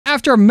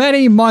After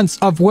many months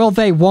of will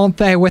they, won't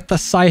they with the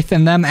Scythe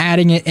and them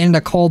adding it into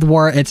Cold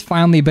War, it's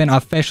finally been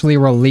officially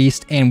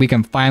released and we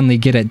can finally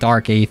get it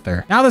Dark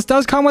Aether. Now this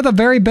does come with a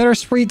very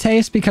bittersweet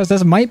taste because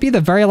this might be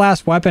the very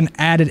last weapon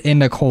added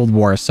into Cold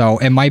War. So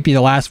it might be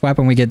the last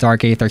weapon we get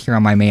Dark Aether here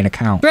on my main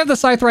account. We have the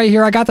Scythe right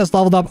here. I got this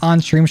leveled up on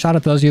stream. Shout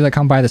out to those of you that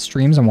come by the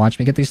streams and watch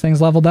me get these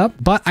things leveled up.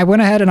 But I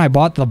went ahead and I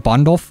bought the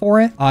bundle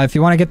for it. If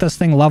you want to get this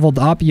thing leveled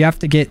up, you have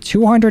to get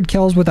 200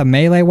 kills with a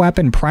melee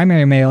weapon,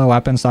 primary melee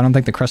weapon. So I don't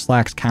think the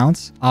Crystalax counts.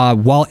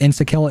 While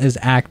insta-kill is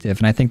active.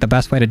 And I think the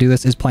best way to do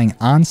this is playing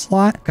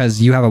Onslaught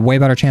because you have a way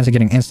better chance of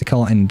getting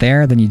insta-kill in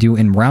there than you do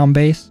in round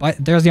base. But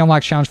there's the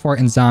unlock challenge for it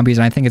in zombies.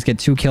 And I think it's get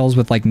 2 kills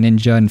with like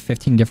Ninja and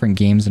 15 different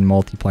games in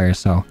multiplayer.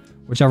 So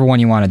whichever one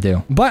you want to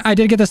do. But I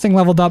did get this thing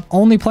leveled up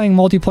only playing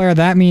multiplayer.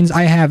 That means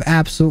I have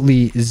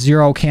absolutely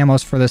 0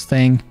 camos for this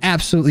thing.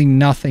 Absolutely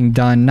nothing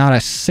done. Not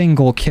a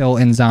single kill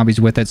in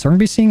zombies with it. So we're going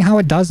to be seeing how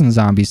it does in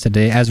zombies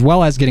today, as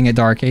well as getting a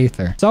Dark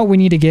Aether. So we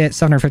need to get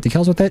 750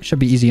 kills with it. Should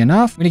be easy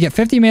enough. We need to get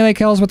 50 melee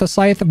kills with the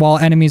Scythe while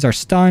enemies are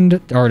stunned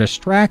or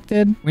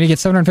distracted. We need to get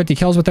 750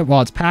 kills with it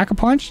while it's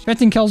Pack-a-Punch.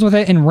 15 kills with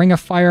it in Ring of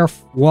Fire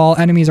while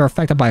enemies are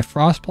affected by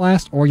Frost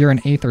Blast or you're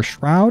in Aether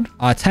Shroud.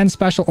 10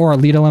 special or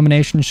elite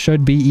elimination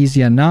should be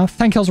easy enough.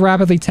 10 kills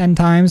rapidly 10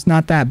 times,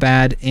 not that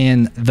bad.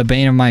 In the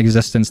bane of my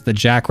existence, the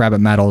Jackrabbit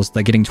medals,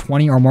 the getting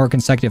 20 or more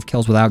consecutive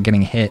kills without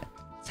getting hit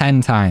 10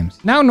 times.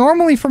 Now,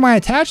 normally for my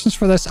attachments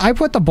for this, I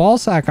put the ball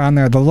sack on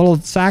there, the little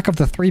sack of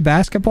the 3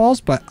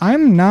 basketballs, but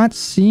I'm not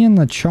seeing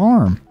the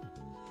charm.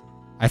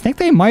 I think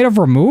they might have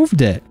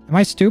removed it. Am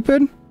I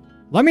stupid?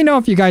 Let me know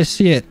if you guys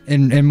see it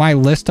in my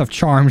list of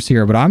charms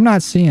here, but I'm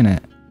not seeing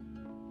it.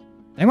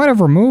 They might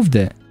have removed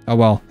it. Oh,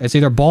 well, it's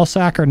either ball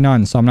sack or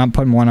none, so I'm not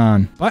putting one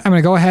on. But I'm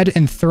going to go ahead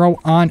and throw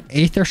on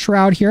Aether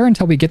Shroud here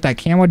until we get that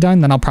camo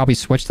done. Then I'll probably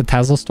switch to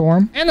Tesla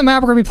Storm. And the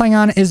map we're going to be playing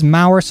on is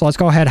Mauer, so let's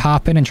go ahead,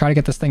 hop in, and try to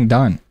get this thing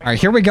done. All right,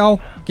 here we go.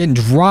 Getting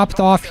dropped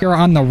off here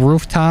on the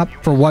rooftop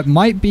for what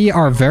might be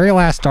our very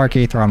last Dark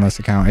Aether on this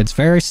account. It's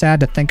very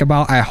sad to think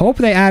about. I hope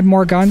they add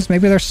more guns.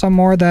 Maybe there's some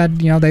more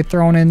that, you know, they've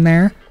thrown in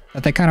there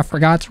that they kind of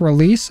forgot to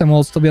release, and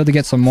we'll still be able to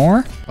get some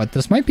more. But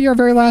this might be our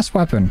very last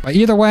weapon. But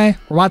either way,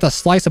 we're about to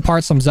slice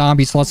apart some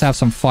zombies, so let's have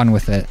some fun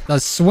with it. The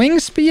swing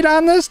speed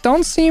on this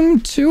don't seem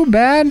too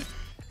bad.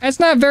 It's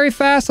not very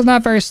fast, it's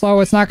not very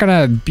slow. It's not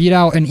gonna beat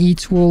out an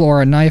E-tool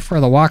or a knife or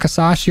the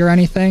Wakizashi or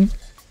anything.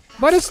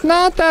 But it's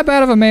not that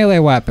bad of a melee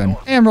weapon.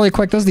 And really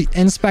quick, this is the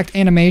inspect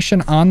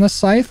animation on the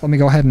Scythe. Let me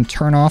go ahead and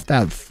turn off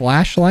that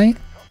flashlight.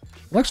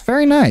 Looks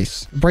very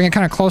nice. Bring it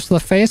kind of close to the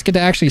face. Get to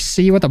actually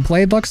see what the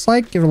blade looks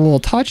like. Give it a little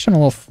touch and a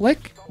little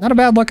flick. Not a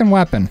bad looking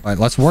weapon. All right,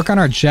 let's work on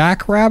our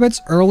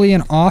jackrabbits early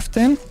and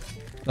often.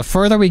 The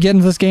further we get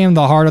into this game,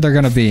 the harder they're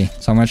going to be.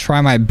 So I'm going to try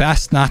my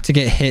best not to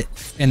get hit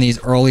in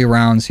these early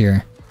rounds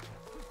here.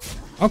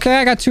 Okay,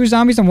 I got 2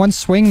 zombies in 1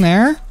 swing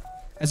there.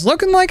 It's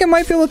looking like it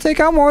might be able to take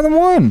out more than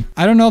 1.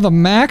 I don't know the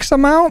max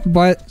amount,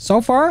 but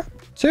so far,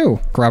 2.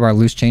 Grab our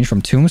loose change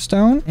from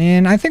Tombstone.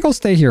 And I think I'll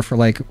stay here for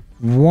like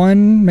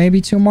 1, maybe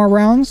 2 more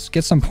rounds.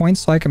 Get some points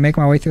so I can make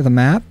my way through the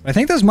map. I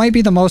think this might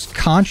be the most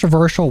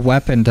controversial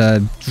weapon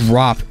to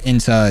drop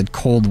into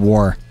Cold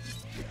War.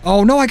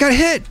 Oh no, I got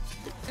hit!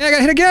 Yeah, I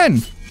got hit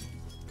again!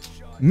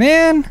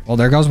 Man. Well,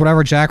 there goes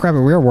whatever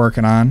jackrabbit we were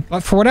working on.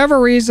 But for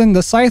whatever reason,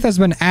 the Scythe has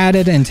been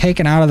added and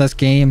taken out of this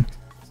game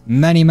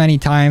many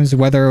times,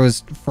 whether it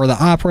was for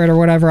the operator or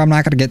whatever. I'm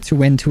not going to get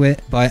too into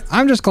it, but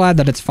I'm just glad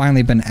that it's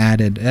finally been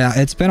added.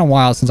 It's been a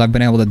while since I've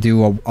been able to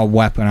do a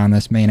weapon on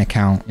this main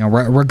account, you know,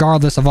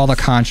 regardless of all the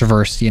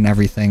controversy and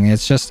everything.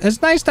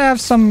 It's nice to have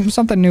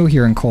something new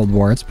here in Cold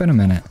War. It's been a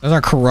minute. There's our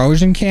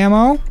corrosion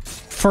camo,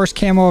 first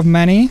camo of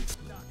many.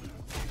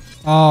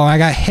 Oh, I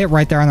got hit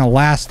right there on the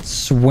last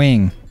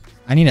swing.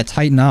 I need to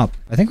tighten up.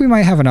 I think we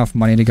might have enough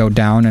money to go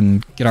down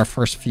and get our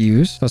first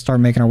fuse. So start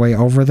making our way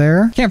over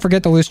there. Can't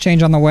forget the loose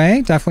change on the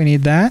way. Definitely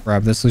need that.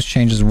 Grab this loose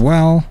change as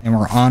well. And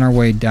we're on our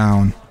way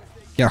down.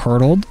 Get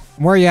hurdled.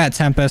 Where are you at,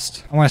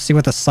 Tempest? I want to see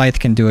what the Scythe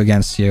can do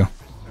against you.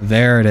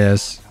 There it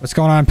is. What's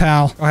going on,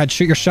 pal? Go ahead,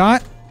 shoot your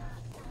shot.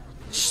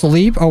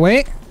 Sleep. Oh,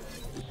 wait.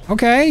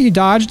 Okay, you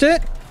dodged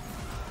it.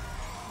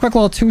 Quick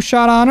little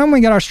 2-shot on him. We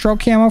got our stroke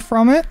camo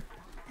from it.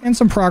 And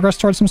some progress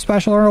towards some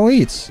special or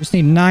elites. Just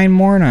need 9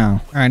 more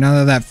now. All right, now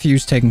that that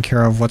fuse taken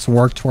care of, let's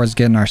work towards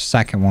getting our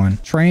second one.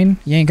 Train,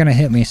 you ain't gonna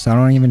hit me, so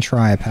don't even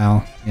try,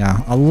 pal.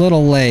 Yeah, a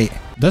little late.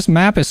 This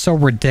map is so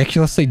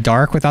ridiculously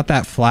dark without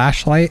that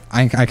flashlight.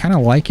 I kind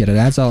of like it. It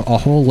adds a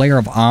whole layer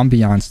of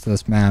ambiance to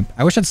this map.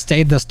 I wish it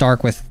stayed this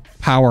dark with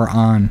power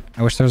on.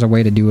 I wish there was a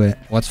way to do it.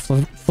 Let's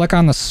flick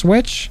on the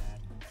switch.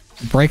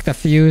 Break the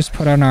fuse,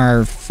 put on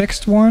our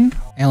fixed one,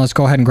 and let's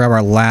go ahead and grab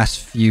our last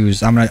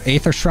fuse. I'm going to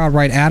Aether Shroud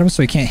right at him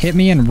so he can't hit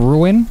me and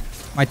ruin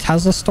my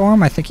Tesla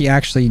Storm. I think he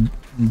actually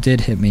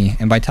did hit me,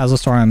 and by Tesla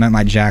Storm I meant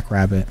my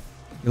Jackrabbit.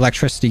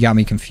 Electricity got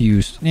me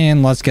confused.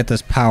 And let's get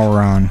this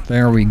power on.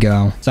 There we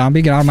go.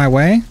 Zombie, get out of my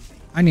way.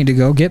 I need to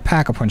go get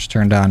Pack-a-Punch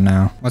turned on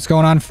now. What's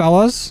going on,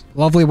 fellas?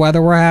 Lovely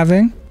weather we're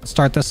having. Let's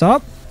start this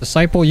up.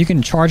 Disciple, you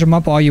can charge him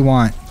up all you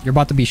want. You're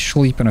about to be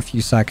asleep in a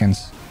few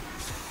seconds.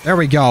 There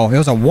we go. It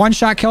was a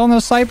one-shot kill on the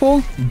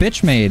disciple.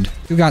 Bitch made.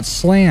 Who got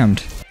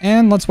slammed.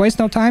 And let's waste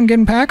no time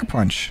getting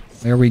Pack-a-Punch.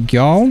 There we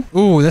go.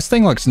 Ooh, this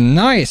thing looks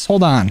nice.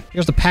 Hold on.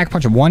 Here's the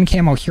Pack-a-Punch 1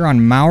 camo here on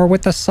Mauer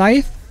with the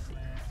Scythe.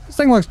 This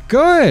thing looks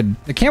good.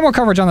 The camo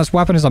coverage on this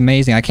weapon is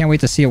amazing. I can't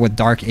wait to see it with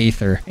Dark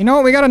Aether. You know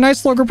what? We got a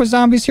nice little group of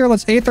zombies here.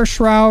 Let's Aether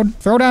Shroud.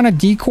 Throw down a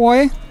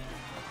decoy.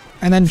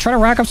 And then try to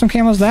rack up some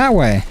camos that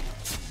way.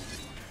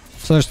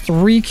 So there's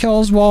 3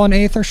 kills while in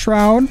Aether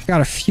Shroud.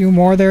 Got a few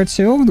more there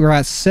too. We're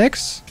at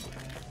 6.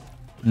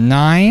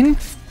 9.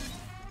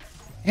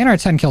 And our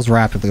 10 kills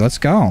rapidly. Let's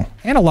go.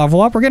 And a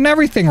level up. We're getting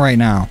everything right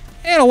now.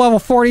 And a level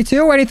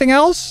 42. Anything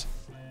else?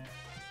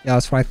 Yeah,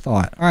 that's what I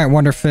thought. All right,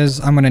 Wonder Fizz.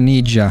 I'm going to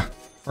need you.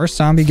 First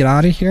zombie, get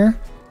out of here.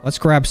 Let's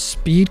grab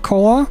Speed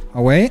Cola.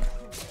 Oh, wait.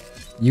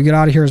 You get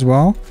out of here as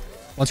well.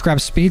 Let's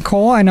grab Speed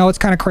Cola. I know it's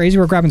kind of crazy.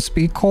 We're grabbing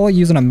Speed Cola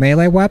using a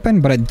melee weapon,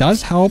 but it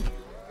does help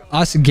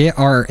us get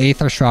our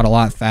Aether Shroud a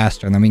lot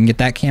faster. And then we can get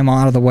that camo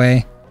out of the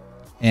way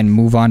and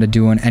move on to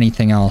doing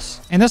anything else.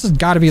 And this has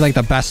got to be like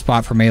the best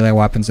spot for melee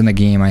weapons in the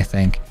game, I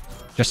think.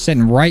 Just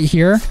sitting right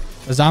here.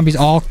 The zombies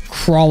all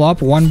crawl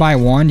up one by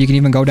one. You can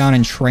even go down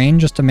and train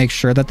just to make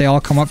sure that they all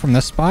come up from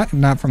this spot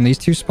and not from these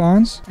 2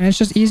 spawns. And it's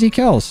just easy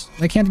kills.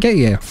 They can't get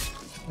you.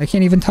 They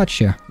can't even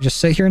touch you. Just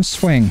sit here and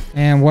swing.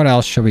 And what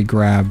else should we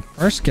grab?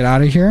 First, get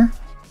out of here.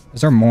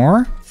 Is there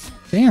more?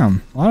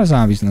 Damn, a lot of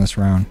zombies in this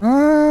round.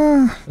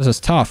 This is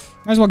tough.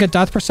 Might as well get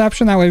Death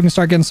Perception. That way we can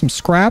start getting some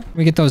scrap.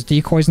 We get those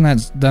decoys and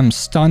them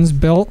stuns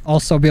built.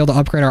 Also be able to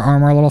upgrade our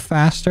armor a little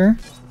faster.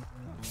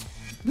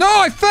 No,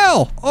 I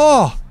fell!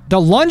 Oh, the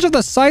lunge of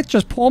the Scythe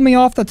just pulled me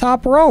off the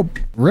top rope.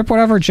 Rip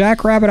whatever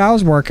jackrabbit I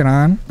was working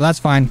on. But that's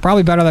fine.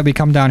 Probably better that we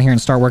come down here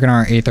and start working on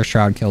our Aether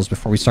Shroud kills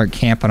before we start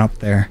camping up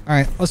there. All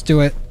right, let's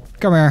do it.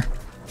 Come here.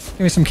 Give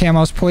me some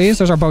camos, please.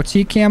 There's our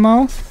boutique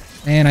camo.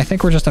 And I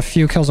think we're just a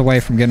few kills away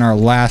from getting our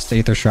last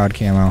Aether Shroud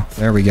camo.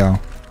 There we go.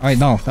 All right,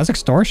 no, that's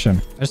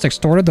extortion. I just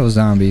extorted those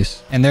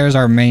zombies. And there's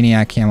our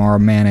Maniac camo, or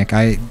Manic.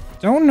 I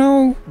don't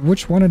know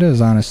which one it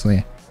is,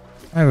 honestly.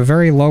 I have a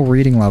very low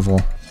reading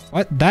level.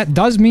 But that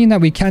does mean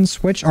that we can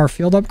switch our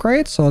field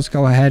upgrades. So let's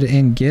go ahead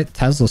and get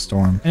Tesla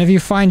Storm. And if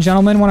you find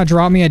gentlemen want to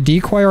drop me a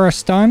decoy or a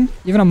stun,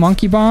 even a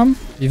monkey bomb,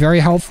 be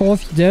very helpful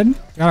if you did.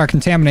 Got our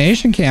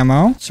contamination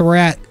camo. So we're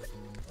at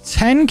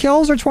 10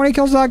 kills or 20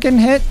 kills without getting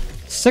hit.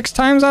 6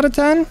 times out of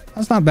 10?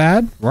 That's not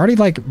bad. We're already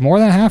like more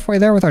than halfway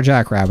there with our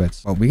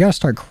jackrabbits. But we gotta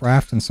start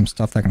crafting some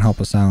stuff that can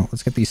help us out.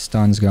 Let's get these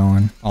stuns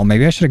going. Oh,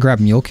 maybe I should have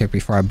grabbed Mule Kick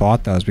before I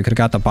bought those. We could have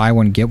got the buy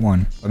one, get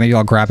one. But maybe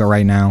I'll grab it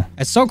right now.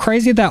 It's so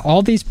crazy that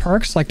all these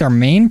perks, like their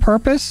main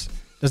purpose,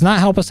 does not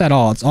help us at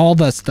all. It's all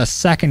the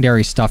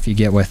secondary stuff you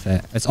get with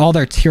it. It's all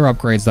their tier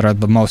upgrades that are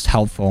the most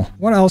helpful.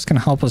 What else can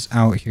help us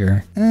out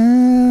here?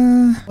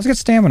 Let's get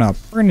stamina up.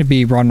 We're going to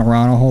be running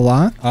around a whole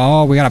lot.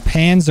 Oh, we got a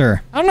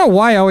Panzer. I don't know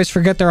why I always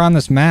forget they're on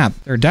this map.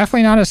 They're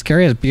definitely not as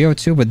scary as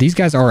BO2, but these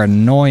guys are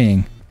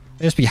annoying.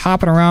 They just be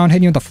hopping around,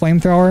 hitting you with a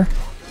flamethrower.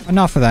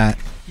 Enough of that.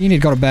 You need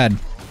to go to bed.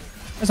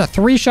 There's a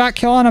 3-shot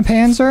kill on a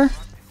Panzer.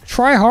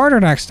 Try harder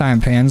next time,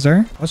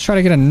 Panzer. Let's try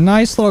to get a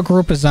nice little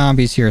group of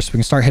zombies here so we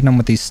can start hitting them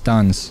with these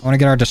stuns. I want to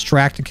get our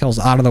distracted kills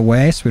out of the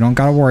way so we don't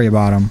got to worry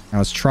about them. Now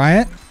let's try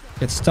it.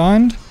 Get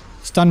stunned.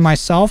 Stun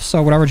myself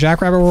so whatever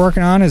jackrabbit we're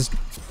working on is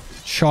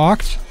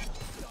chalked.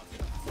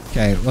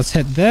 Okay, let's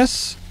hit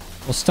this.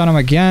 We'll stun him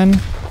again.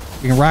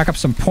 We can rack up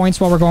some points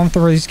while we're going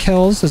through these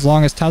kills as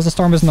long as Tesla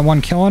Storm isn't the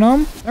one killing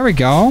them. There we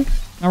go.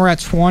 Now we're at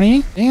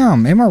 20.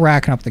 Damn, and we're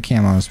racking up the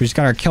camos. We just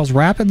got our kills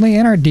rapidly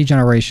and our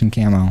degeneration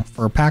camo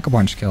for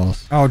Pack-a-Punch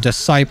kills. Oh,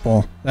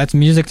 Disciple. That's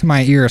music to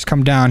my ears.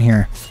 Come down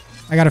here.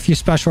 I got a few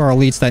special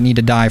elites that need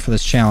to die for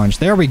this challenge.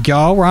 There we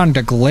go. We're on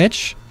to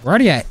Glitch. We're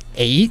already at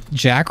 8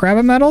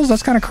 jackrabbit medals.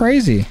 That's kind of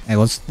crazy. Hey,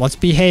 let's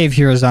behave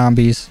here,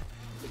 zombies.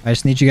 I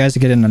just need you guys to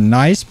get in a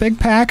nice big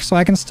pack so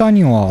I can stun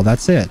you all.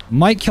 That's it.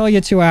 Might kill you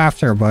two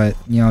after, but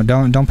you know,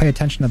 don't pay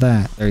attention to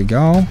that. There you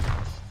go.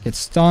 Get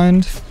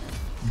stunned.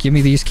 Give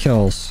me these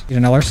kills. Get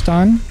another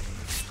stun.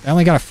 I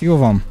only got a few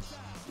of them.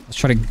 Let's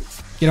try to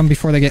get them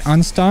before they get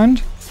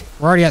unstunned.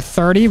 We're already at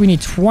 30. We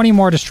need 20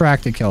 more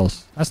distracted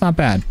kills. That's not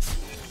bad.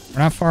 We're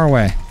not far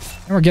away.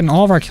 And we're getting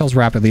all of our kills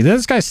rapidly.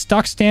 This guy's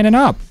stuck standing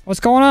up. What's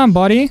going on,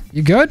 buddy?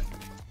 You good?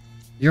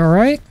 You all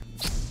right?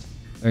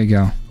 There you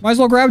go. Might as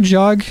well grab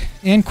Jug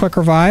and Quick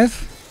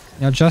Revive.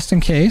 You know, just in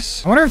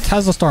case. I wonder if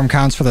Tesla Storm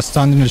counts for the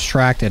stunned and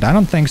distracted. I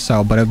don't think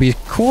so, but it'd be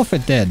cool if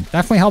it did.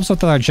 Definitely helps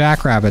with our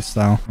jackrabbits,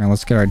 though. All right,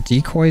 let's get our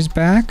decoys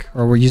back.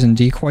 Or we're using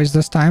decoys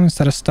this time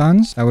instead of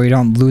stuns. That way we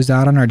don't lose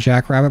out on our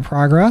jackrabbit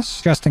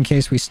progress. Just in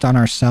case we stun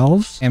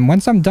ourselves. And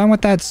once I'm done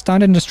with that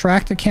stunned and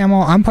distracted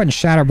camo, I'm putting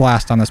Shatter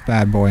Blast on this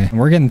bad boy. And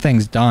we're getting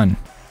things done.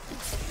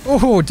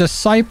 Oh,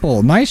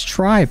 Disciple. Nice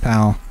try,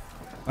 pal.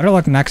 Better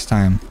luck next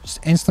time. Just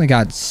instantly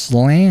got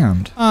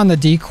slammed on the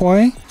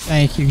decoy.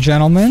 Thank you,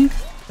 gentlemen.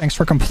 Thanks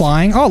for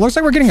complying. Oh, it looks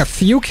like we're getting a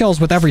few kills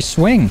with every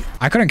swing.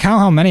 I couldn't count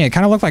how many. It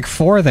kind of looked like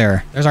 4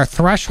 there. There's our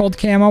threshold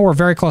camo. We're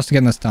very close to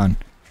getting this done.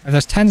 If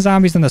there's 10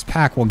 zombies in this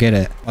pack, we'll get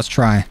it. Let's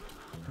try.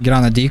 Get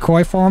on the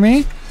decoy for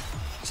me.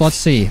 So let's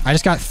see. I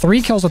just got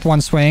 3 kills with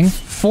 1 swing.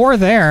 4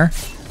 there.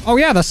 Oh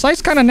yeah, the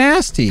Scythe's kind of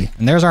nasty.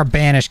 And there's our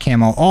Banish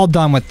camo. All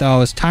done with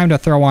those. Time to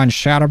throw on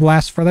Shatter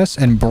Blast for this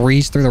and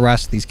breeze through the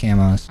rest of these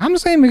camos. I'm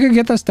saying we could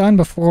get this done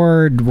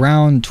before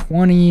round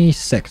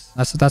 26.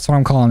 That's what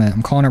I'm calling it.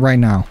 I'm calling it right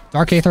now.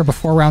 Dark Aether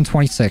before round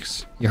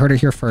 26. You heard it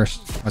here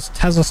first. Let's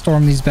Tesla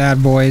Storm these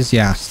bad boys.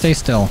 Yeah, stay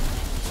still.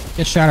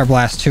 Get Shatter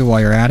Blast too while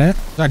you're at it.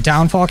 Our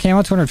Downfall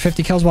camo,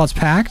 250 kills while it's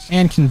packed.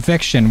 And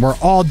Conviction. We're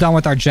all done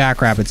with our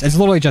Jackrabbits. It's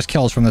literally just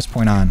kills from this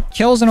point on.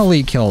 Kills and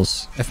elite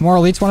kills. If more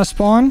elites want to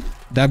spawn,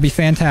 that'd be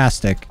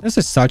fantastic. This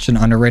is such an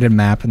underrated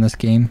map in this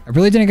game. I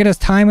really didn't get his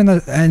time in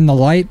the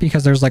light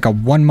because there's like a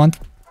 1 month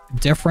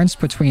difference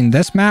between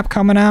this map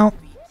coming out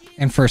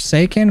and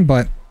Forsaken,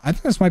 but I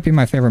think this might be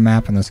my favorite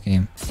map in this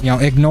game. You know,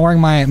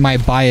 ignoring my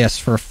bias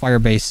for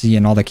Firebase Z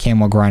and all the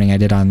camo grinding I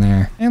did on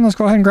there. And let's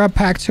go ahead and grab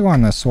pack 2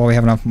 on this while we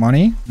have enough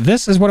money.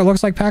 This is what it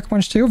looks like pack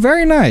punch 2.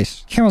 Very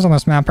nice. Camos on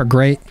this map are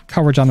great.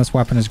 Coverage on this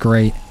weapon is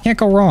great. Can't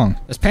go wrong.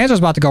 This Panzer's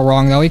about to go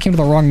wrong though. He came to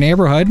the wrong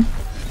neighborhood.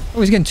 Oh,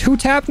 he's getting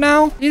 2-tapped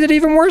now? He did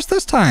even worse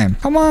this time.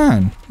 Come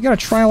on. You gotta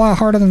try a lot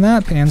harder than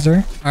that,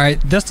 Panzer. All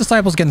right, this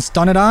Disciple's getting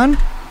stunted on.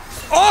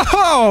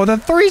 Oh, the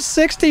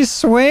 360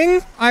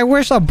 swing. I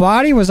wish a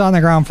body was on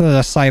the ground for the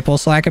Disciple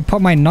so I could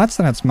put my nuts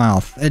in its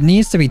mouth. It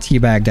needs to be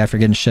teabagged after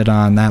getting shit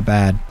on that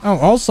bad. Oh,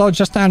 also,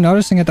 just now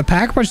noticing it, the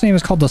pack punch name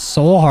is called the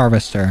Soul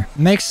Harvester.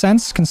 Makes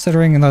sense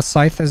considering the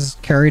Scythe is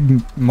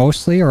carried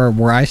mostly, or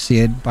where I see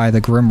it, by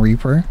the Grim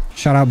Reaper.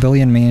 Shout out Billy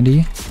and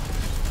Mandy.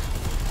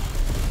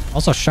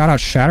 Also, shout out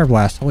Shatter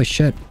Blast. Holy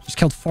shit. Just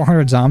killed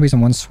 400 zombies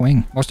in one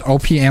swing. Most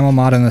OP ammo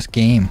mod in this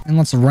game. And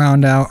let's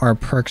round out our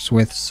perks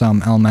with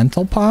some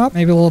Elemental Pop.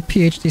 Maybe a little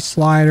PhD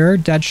Slider.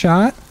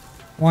 Deadshot.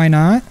 Why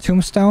not?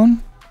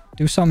 Tombstone.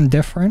 Do something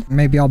different.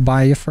 Maybe I'll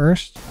buy you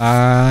first.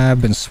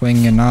 I've been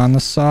swinging on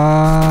the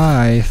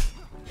Scythe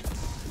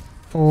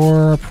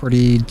for a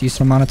pretty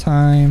decent amount of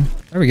time.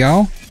 There we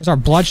go. There's our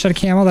Bloodshed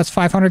camo. That's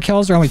 500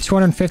 kills. They're only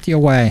 250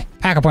 away.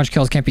 Pack-a-Punch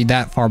kills can't be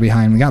that far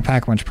behind. We got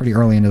Pack-a-Punch pretty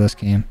early into this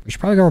game. We should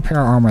probably go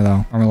repair our armor,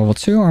 though. Armor level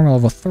 2, armor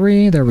level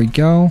 3. There we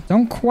go.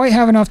 Don't quite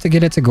have enough to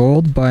get it to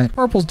gold, but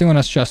purple's doing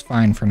us just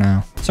fine for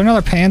now. So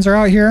another Panzer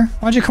out here.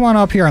 Why don't you come on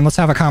up here and let's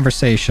have a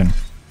conversation.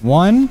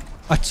 1,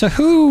 a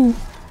 2,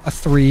 a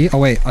 3. Oh,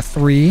 wait, a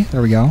 3.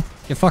 There we go.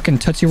 Get fucking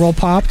Tootsie Roll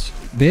popped,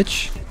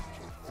 bitch.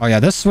 Oh, yeah,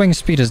 this swing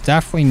speed is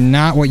definitely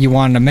not what you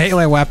want in a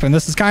melee weapon.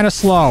 This is kind of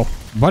slow.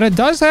 But it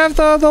does have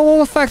the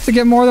little effect to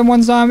get more than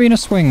one zombie in a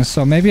swing,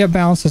 so maybe it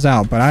balances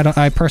out, but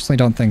I personally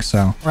don't think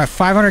so. We're at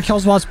 500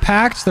 kills while it's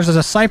packed. There's a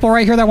Disciple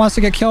right here that wants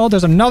to get killed.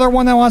 There's another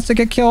one that wants to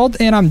get killed,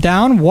 and I'm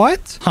down.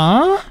 What?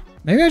 Huh?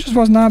 Maybe I just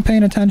was not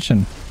paying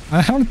attention.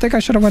 I don't think I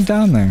should have went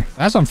down there.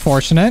 That's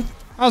unfortunate.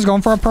 I was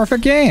going for a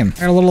perfect game.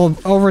 I got a little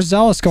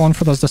overzealous going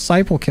for those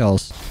Disciple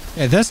kills.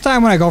 Okay, this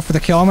time when I go for the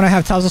kill, I'm going to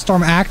have Tesla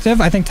Storm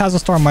active. I think Tesla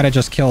Storm might have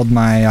just killed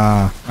my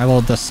my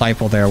little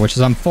Disciple there, which is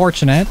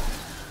unfortunate.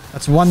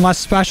 That's one less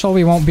special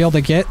we won't be able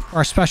to get.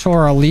 Our special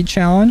or elite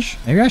challenge.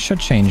 Maybe I should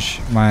change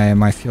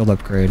my field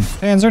upgrade.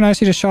 Panzer, nice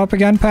you to show up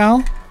again,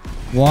 pal.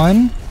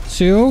 1,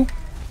 2,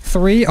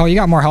 3. Oh, you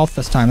got more health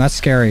this time. That's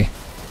scary.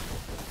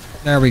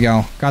 There we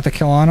go. Got the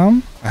kill on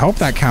him. I hope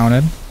that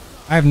counted.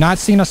 I have not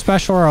seen a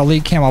special or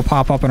elite camo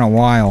pop up in a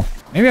while.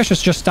 Maybe I should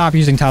just stop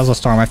using Tesla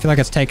Storm. I feel like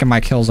it's taking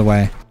my kills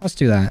away. Let's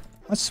do that.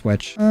 Let's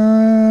switch.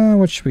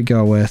 What should we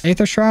go with?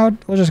 Aether Shroud?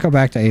 We'll just go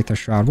back to Aether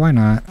Shroud. Why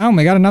not? Oh,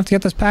 we got enough to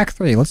get this pack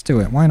 3. Let's do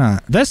it. Why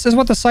not? This is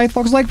what the Scythe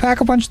looks like.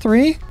 Pack-a-Punch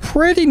 3.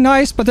 Pretty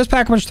nice, but this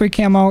Pack-a-Punch 3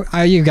 camo,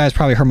 you guys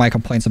probably heard my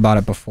complaints about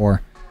it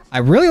before. I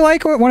really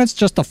like it when it's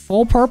just a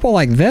full purple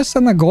like this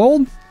and the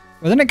gold,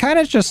 but then it kind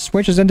of just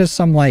switches into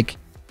some like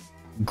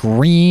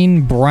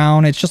green,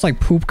 brown. It's just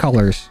like poop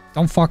colors.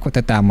 Don't fuck with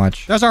it that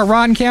much. There's our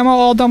Rotten camo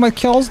all done with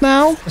kills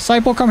now.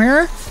 Disciple, come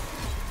here.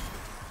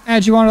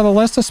 Add you onto the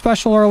list of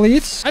special or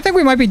elites. I think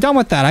we might be done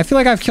with that. I feel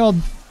like I've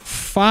killed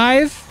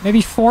 5,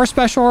 maybe 4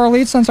 special or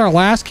elites since our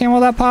last camo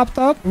that popped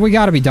up. We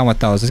got to be done with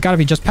those. It's got to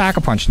be just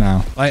Pack-a-Punch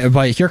now.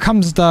 But here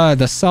comes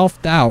the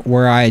self-doubt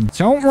where I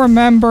don't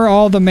remember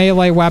all the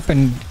melee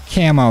weapon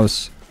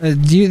camos.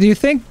 Do you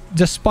think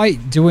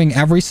despite doing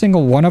every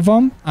single one of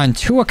them on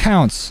 2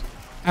 accounts,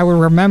 I would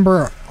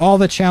remember all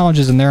the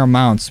challenges and their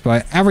amounts,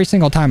 but every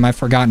single time I've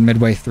forgotten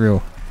midway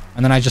through.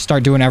 And then I just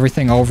start doing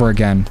everything over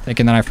again,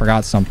 thinking that I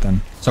forgot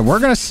something. So we're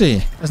going to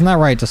see. Isn't that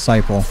right,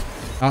 Disciple?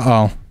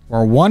 Uh-oh.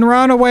 We're 1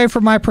 round away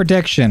from my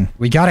prediction.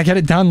 We got to get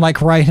it done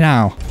like right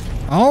now.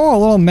 Oh, a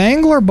little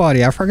Mangler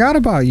buddy. I forgot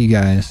about you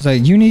guys.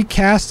 There's a unique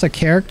cast of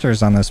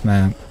characters on this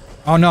map.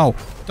 Oh, no.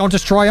 Don't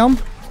destroy them.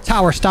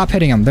 Tower, stop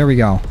hitting them. There we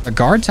go. The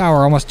guard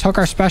tower almost took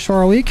our special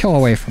or elite kill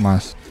away from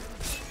us.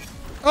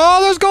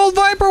 Oh, there's Gold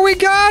Viper. We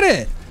got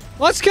it.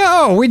 Let's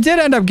go. We did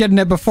end up getting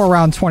it before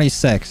round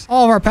 26.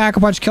 All of our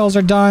Pack-a-Punch kills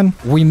are done.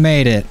 We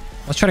made it.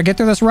 Let's try to get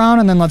through this round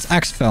and then let's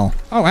exfil.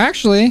 Oh,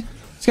 actually,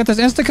 let's get this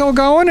insta-kill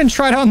going and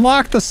try to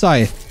unlock the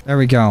Scythe. There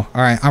we go.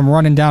 All right, I'm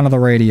running down to the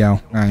radio.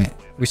 All right,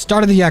 we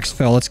started the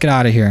exfil. Let's get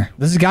out of here.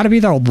 This has got to be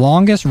the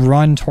longest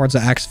run towards the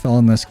exfil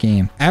in this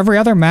game. Every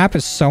other map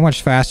is so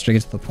much faster to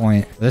get to the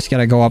point. This got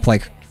to go up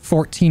like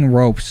 14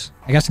 ropes.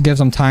 I guess it gives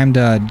them time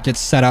to get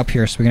set up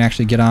here so we can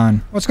actually get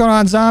on. What's going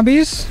on,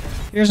 zombies?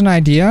 Here's an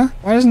idea.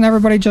 Why doesn't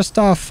everybody just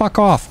fuck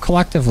off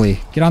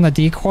collectively? Get on the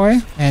decoy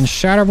and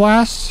Shatter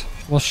Blast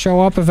will show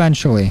up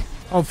eventually.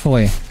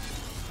 Hopefully.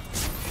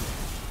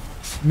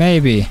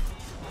 Maybe.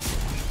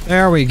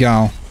 There we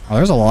go. Oh,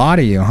 there's a lot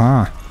of you,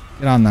 huh?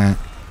 Get on that.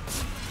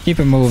 Keep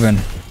it moving.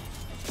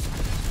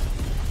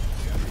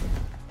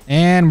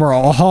 And we're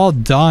all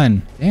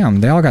done.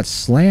 Damn, they all got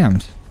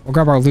slammed. We'll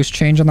grab our loose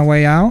change on the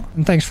way out.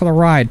 And thanks for the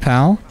ride,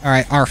 pal. All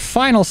right, our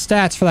final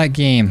stats for that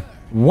game.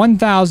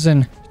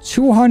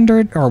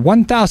 1,200 or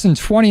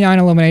 1,029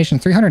 elimination,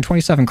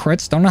 327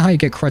 crits. Don't know how you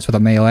get crits with a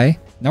melee.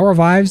 No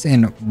revives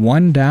and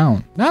 1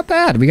 down. Not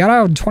bad. We got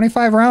out of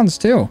 25 rounds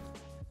too.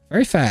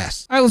 Very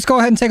fast. All right, let's go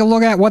ahead and take a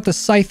look at what the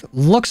Scythe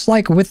looks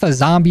like with the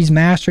Zombies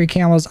Mastery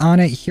camos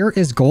on it. Here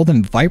is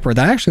Golden Viper.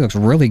 That actually looks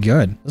really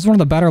good. This is one of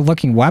the better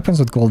looking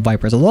weapons with gold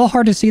Vipers. A little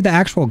hard to see the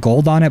actual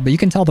gold on it, but you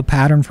can tell the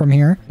pattern from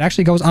here. It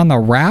actually goes on the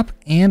wrap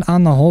and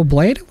on the whole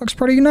blade. It looks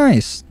pretty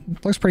nice.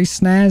 It looks pretty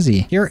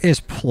snazzy. Here is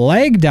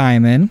Plague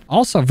Diamond.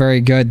 Also very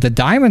good. The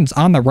diamonds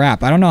on the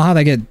wrap. I don't know how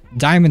they get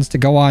diamonds to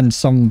go on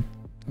some,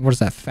 what is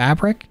that,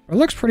 fabric? It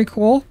looks pretty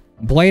cool.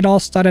 Blade all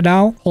studded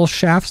out. Whole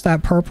shaft's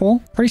that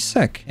purple. Pretty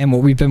sick. And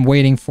what we've been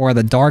waiting for,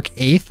 the Dark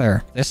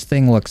Aether. This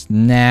thing looks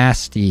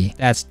nasty.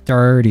 That's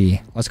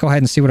dirty. Let's go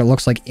ahead and see what it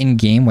looks like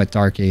in-game with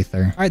Dark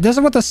Aether. All right, this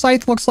is what the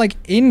Scythe looks like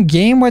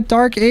in-game with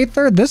Dark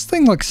Aether. This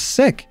thing looks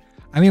sick.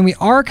 I mean, we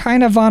are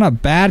kind of on a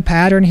bad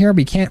pattern here.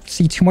 We can't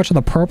see too much of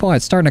the purple.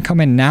 It's starting to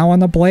come in now on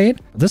the blade.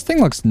 This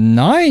thing looks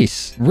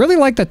nice. Really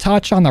like the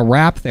touch on the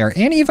wrap there.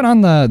 And even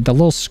on the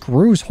little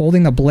screws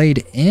holding the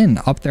blade in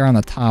up there on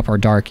the top are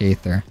Dark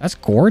Aether. That's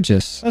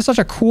gorgeous. That's such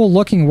a cool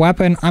looking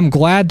weapon. I'm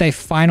glad they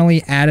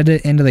finally added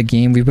it into the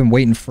game. We've been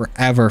waiting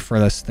forever for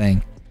this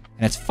thing.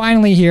 And it's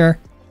finally here.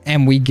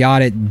 And we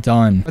got it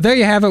done. But there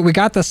you have it. We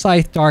got the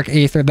Scythe Dark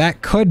Aether.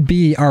 That could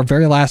be our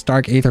very last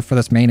Dark Aether for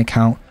this main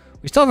account.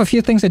 We still have a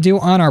few things to do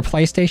on our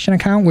PlayStation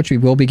account, which we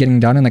will be getting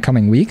done in the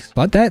coming weeks.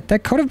 But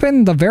that could have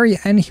been the very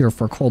end here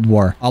for Cold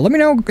War. Let me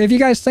know if you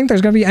guys think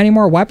there's going to be any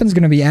more weapons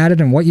going to be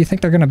added and what you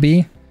think they're going to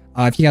be.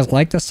 If you guys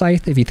like the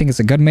Scythe, if you think it's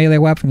a good melee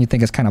weapon, you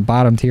think it's kind of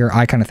bottom tier,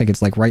 I kind of think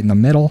it's like right in the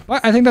middle.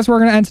 But I think that's where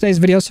we're going to end today's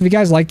video. So if you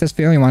guys like this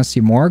video and you want to see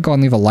more, go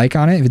and leave a like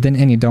on it. If you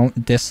didn't and you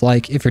don't,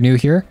 dislike. If you're new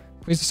here,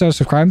 please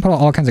subscribe and put out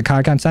all kinds of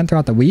content sent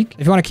throughout the week.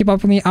 If you want to keep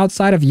up with me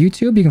outside of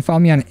YouTube, you can follow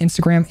me on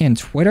Instagram and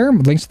Twitter.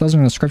 Links to those are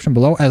in the description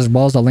below, as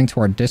well as a link to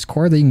our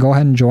Discord that you can go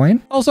ahead and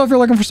join. Also, if you're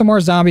looking for some more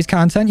zombies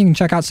content, you can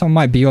check out some of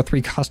my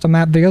BO3 custom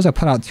map videos. I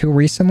put out 2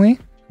 recently.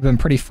 They've been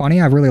pretty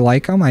funny. I really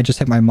like them. I just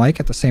hit my mic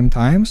at the same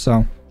time,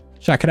 so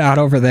check it out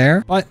over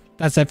there. But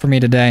that's it for me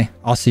today.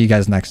 I'll see you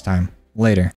guys next time. Later.